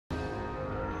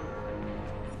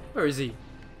Where is he?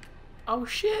 Oh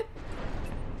shit.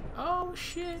 Oh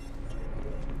shit.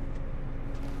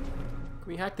 Can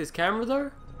we hack this camera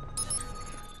though?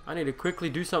 I need to quickly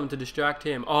do something to distract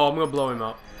him. Oh, I'm gonna blow him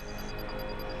up.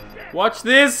 Watch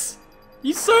this!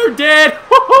 He's so dead!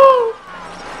 Woohoo!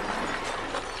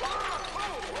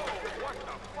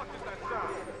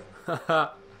 Haha.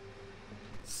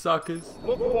 Suckers.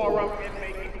 Look for him and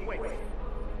make it quick.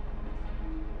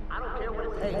 I don't care what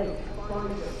it takes.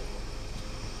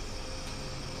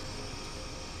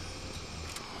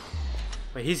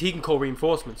 Wait, he can call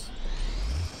reinforcements.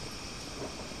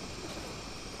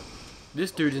 This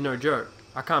dude is no joke.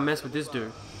 I can't mess with this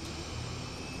dude.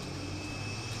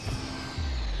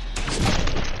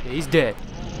 Yeah, he's dead.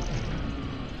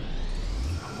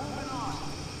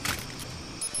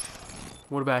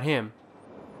 What about him?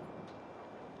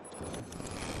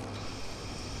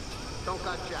 Don't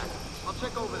got Jack. I'll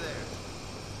check over there.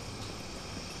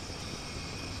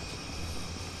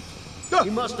 He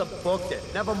must have booked it.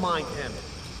 Never mind him.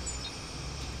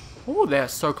 Oh, they're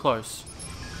so close.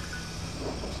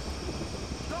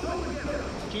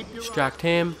 Distract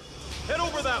him. Head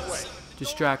over that way.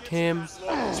 Distract him.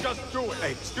 Just do it.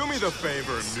 Hey, do me the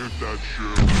favor and mute that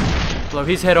shit. Blow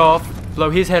his head off. Blow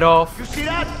his head off. You see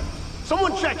that?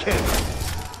 Someone check him.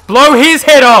 Blow his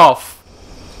head off.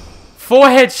 4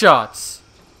 headshots.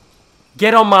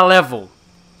 Get on my level.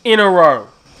 In a row.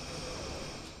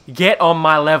 Get on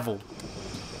my level.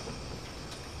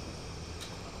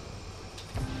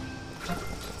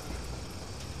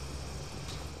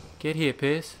 Get here,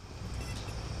 Pierce.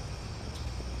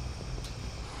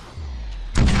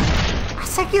 I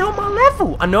said get on my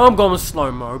level. I know I'm going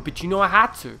slow-mo, but you know I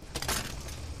had to.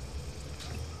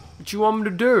 What you want me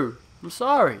to do? I'm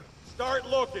sorry. Start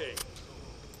looking.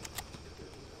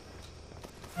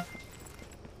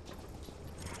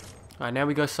 Alright, now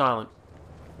we go silent.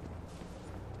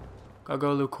 Gotta go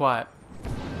a little quiet.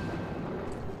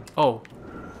 Oh.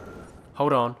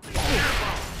 Hold on.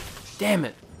 Damn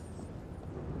it.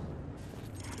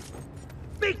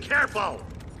 Be careful.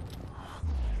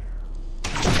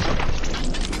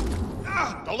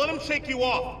 Don't let him shake you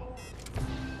off.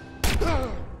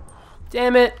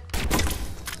 Damn it.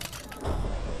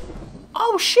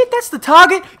 Oh shit, that's the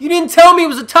target? You didn't tell me it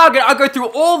was a target. I go through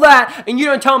all that and you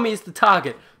don't tell me it's the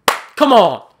target. Come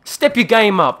on. Step your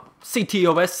game up,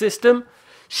 CTOS system.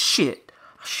 Shit.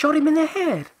 I shot him in the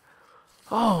head.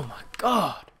 Oh my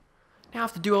god. Now I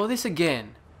have to do all this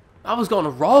again. I was on a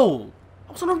roll.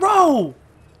 I was on a roll.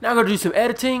 Now I gotta do some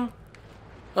editing.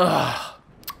 Ugh.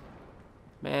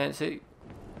 Man, see,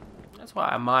 that's why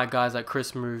I admire guys like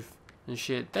Chris Move and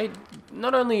shit. They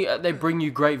not only they bring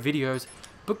you great videos,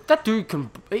 but that dude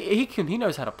he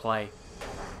knows how to play.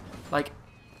 Like,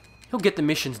 he'll get the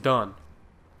missions done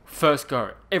first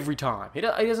go every time. He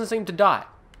doesn't seem to die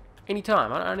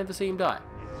anytime. I never see him die.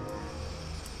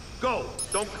 Go.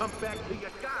 Don't come back till you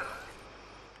got him.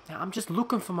 Now I'm just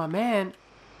looking for my man.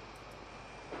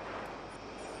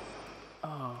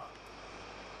 Oh.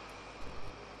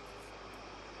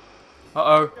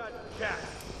 Uh-oh.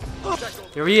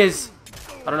 Here he is.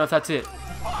 I don't know if that's it.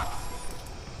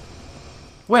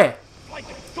 Where?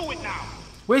 Do it now.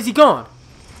 Where's he gone?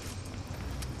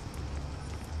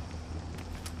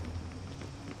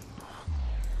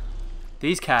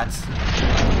 These cats.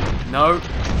 No.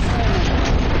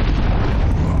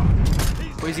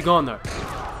 Where's he gone though?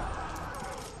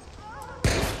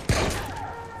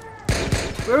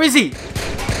 Where is he?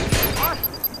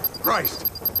 Christ.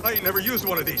 I ain't never used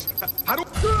one of these. How do...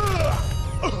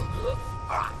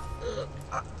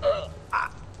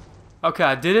 Okay,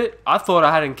 I did it. I thought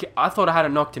I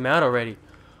hadn't knocked him out already.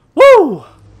 Woo!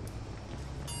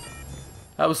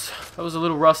 That was a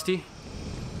little rusty.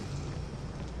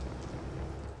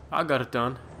 I got it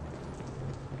done.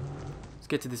 Let's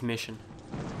get to this mission.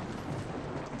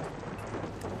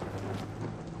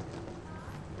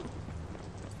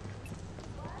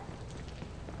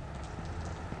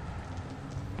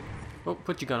 Oh,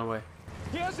 put your gun away.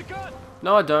 He has a gun.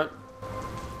 No, I don't.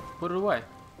 Put it away.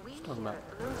 What are you talking about?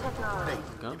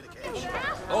 Gun?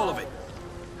 All of it.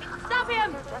 Stop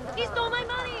him! He stole my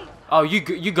money! Oh,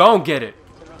 you go and get it.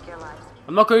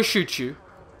 I'm not going to shoot you.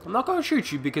 I'm not going to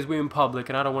shoot you because we're in public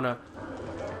and I don't want to,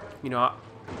 you know, I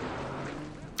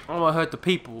don't want to hurt the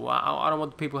people. I don't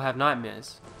want the people to have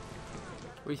nightmares.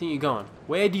 Where do you think you're going?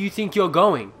 Where do you think you're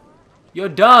going? You're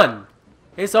done.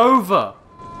 It's over.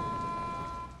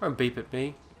 Don't beep at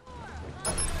me.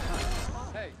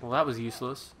 Well, that was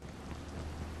useless.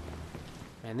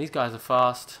 Man, these guys are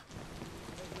fast.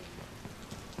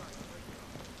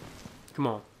 Come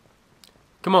on.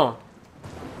 Come on.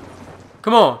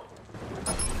 Come on.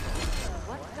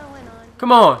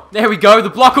 Come on. There we go.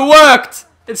 The blocker worked.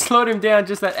 It slowed him down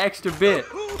just that extra bit.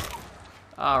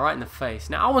 Ah, right in the face.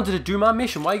 Now, I wanted to do my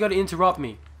mission. Why you gotta interrupt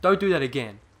me? Don't do that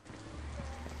again.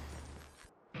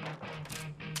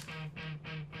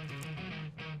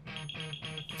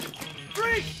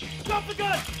 Freeze! Drop the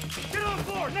gun! Get on the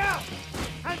floor, now!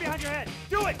 Hand behind your head!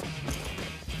 Do it!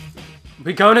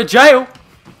 We going to jail.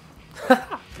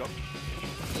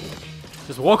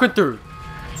 Just walking through.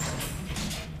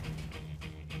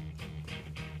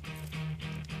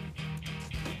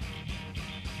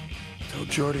 Tell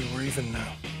Jordy we're even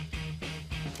now.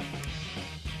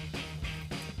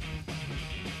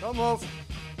 Don't move.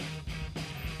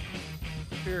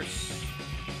 Pierce.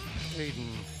 Aiden.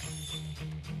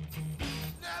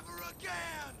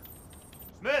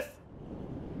 Smith!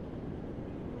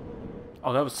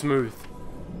 Oh, that was smooth.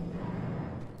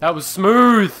 That was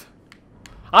smooth.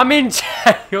 I'm in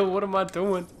jail. What am I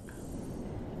doing?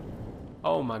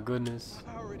 Oh my goodness.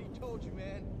 I already told you,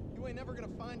 man. You ain't never gonna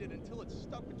find it until it's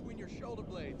stuck between your shoulder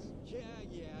blades. Yeah,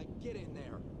 get in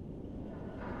there.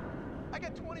 I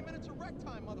got 20 minutes of rec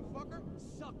time, motherfucker.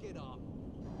 Suck it up.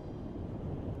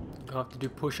 Gonna have to do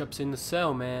push-ups in the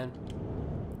cell, man.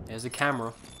 There's a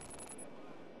camera.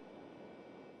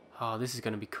 Oh, this is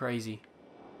gonna be crazy.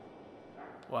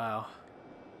 Wow.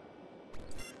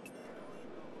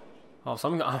 Oh,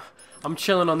 so I'm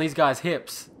chilling on these guys'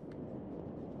 hips.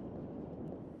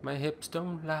 My hips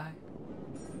don't lie.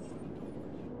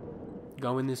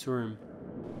 Go in this room.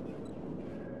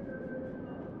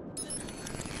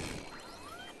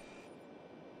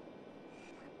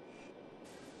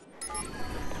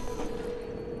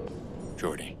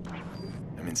 Jordy,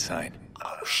 I'm inside.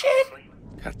 Oh shit!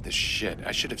 Cut the shit.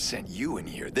 I should have sent you in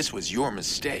here. This was your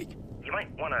mistake. You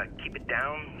might want to keep it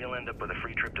down. You'll end up with a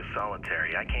free trip to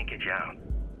solitary. I can't get you out.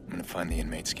 I'm gonna find the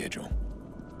inmate schedule.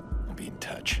 I'll be in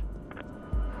touch.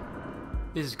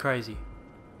 This is crazy.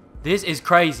 This is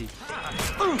crazy.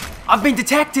 I've been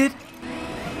detected!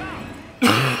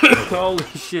 Holy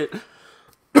shit.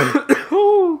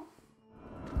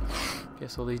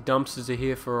 Guess all these dumpsters are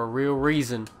here for a real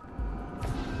reason.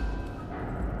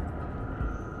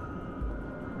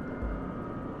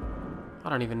 I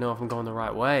don't even know if I'm going the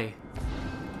right way.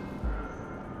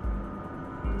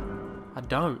 I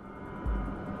don't.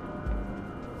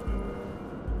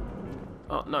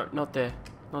 Oh, no, not there.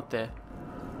 Not there.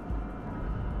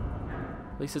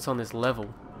 At least it's on this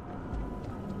level.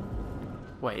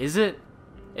 Wait, is it?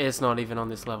 It's not even on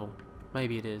this level.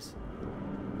 Maybe it is.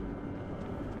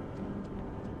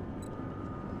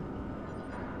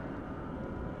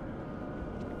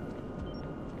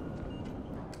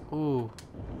 Ooh.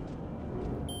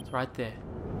 It's right there.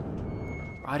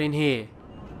 Right in here.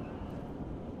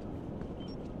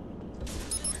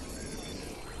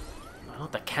 Oh,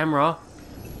 not the camera.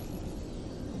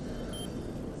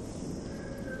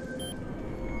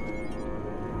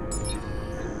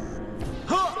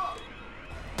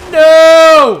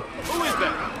 No! Who is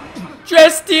that?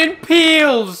 Justin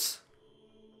Peels!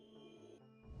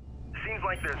 Seems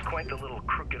like there's quite the little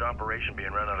crooked operation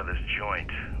being run out of this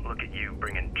joint. Look at you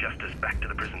bringing justice back to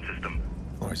the prison system.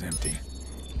 Floor's empty.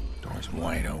 Door's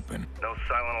wide open. No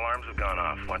silent alarms have gone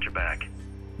off. Watch your back.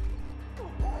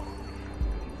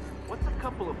 What's a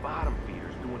couple of bottom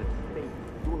feeders doing at state?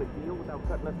 Doing a deal without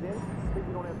cutting us in? Think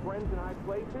we don't have friends in high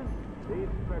places? They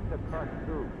expect to cut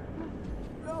through.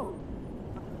 No!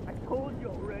 I told you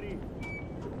already.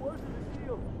 It wasn't a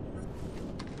deal.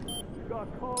 You got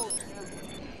called, man.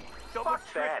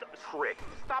 Fuck that trick.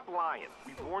 Stop lying.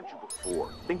 We've warned you before.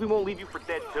 Think we won't leave you for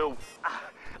dead, too?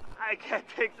 I can't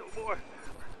take no more.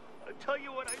 I'll tell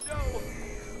you what I know.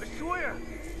 I swear.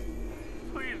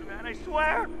 Please, man, I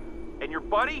swear. And your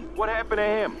buddy? What happened to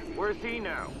him? Where's he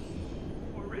now?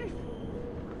 Maurice?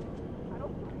 I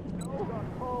don't know. You got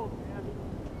called, man.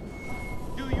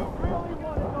 Do you really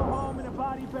want to go home in a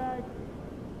body bag?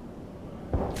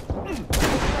 A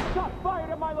shot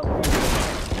fired at my location.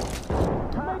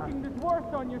 You're making this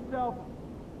worse on yourself.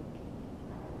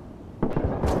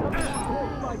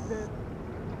 Like this.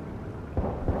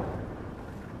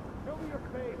 Show me your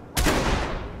face.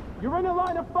 You're in the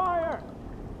line of fire.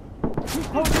 Keep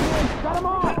holding in. Got him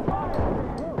on.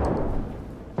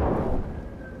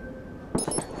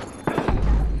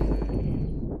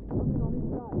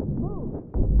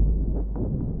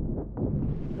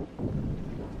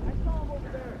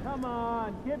 Come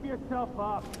on, give yourself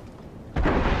up.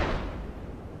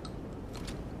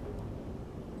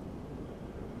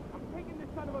 I'm taking this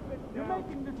son of a bitch down. You're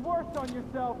making this worse on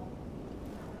yourself.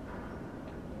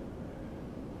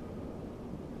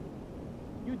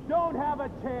 You don't have a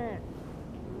chance.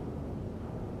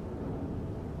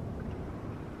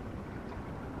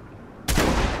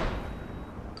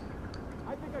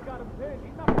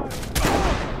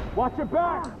 Watch your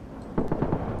back!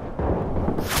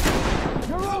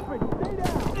 You're open! Stay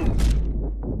down!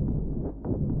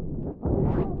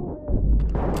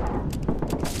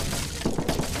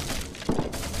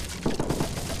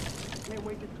 Can't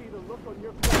wait to see the look on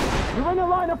your face. You're in the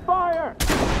line of fire!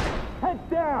 Head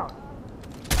down!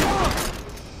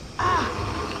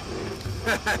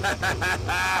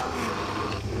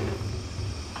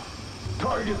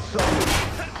 Target sighted.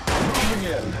 Moving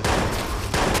in.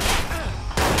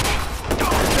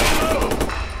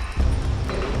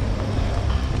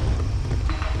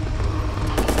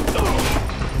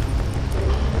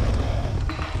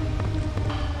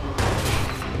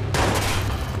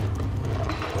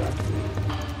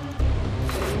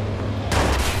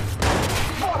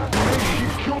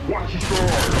 Watch your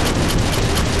sword!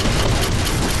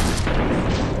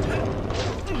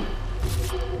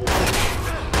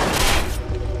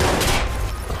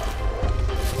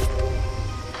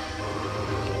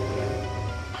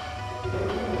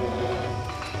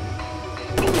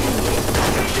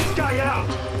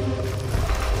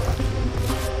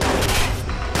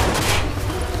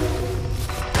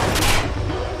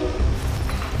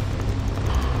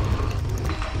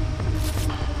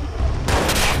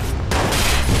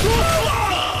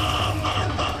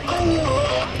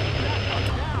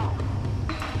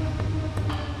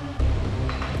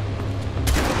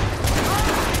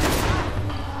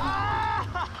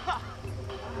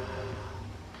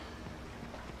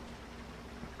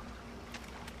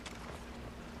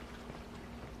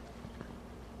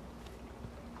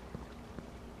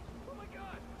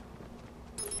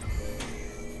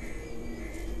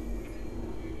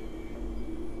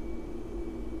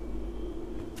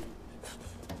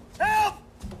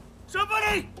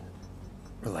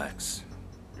 Relax.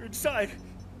 You're inside.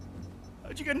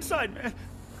 How'd you get inside, man?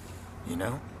 You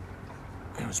know,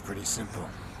 it was pretty simple.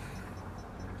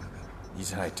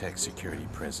 These high-tech security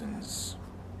prisons,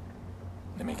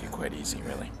 they make it quite easy,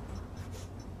 really.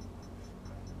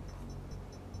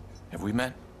 Have we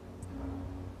met?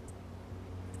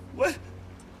 What?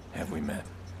 Have we met?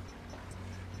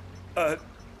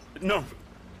 No.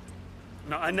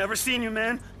 No, I never seen you,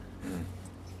 man.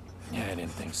 Yeah, I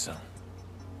didn't think so.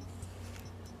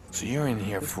 So you're in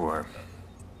here for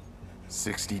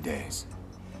 60 days.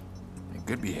 In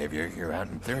good behavior, you're out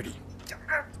in 30.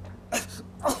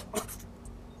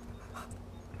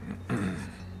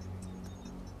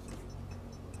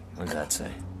 What does that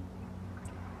say?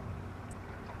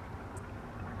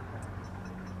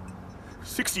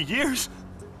 60 years?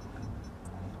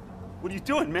 What are you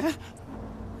doing, man?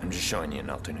 I'm just showing you an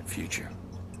alternate future.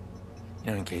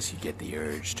 You know, in case you get the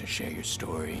urge to share your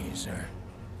stories or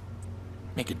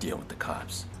make a deal with the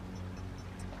cops.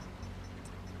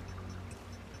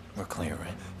 We're clear,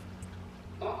 right?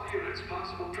 All units,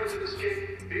 possible prison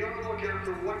escape. Be on the lookout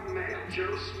for white male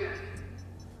Joe Smith.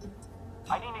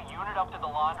 I need a unit up to the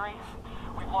laundry.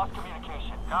 We've lost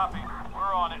communication. Copy.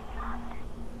 We're on it.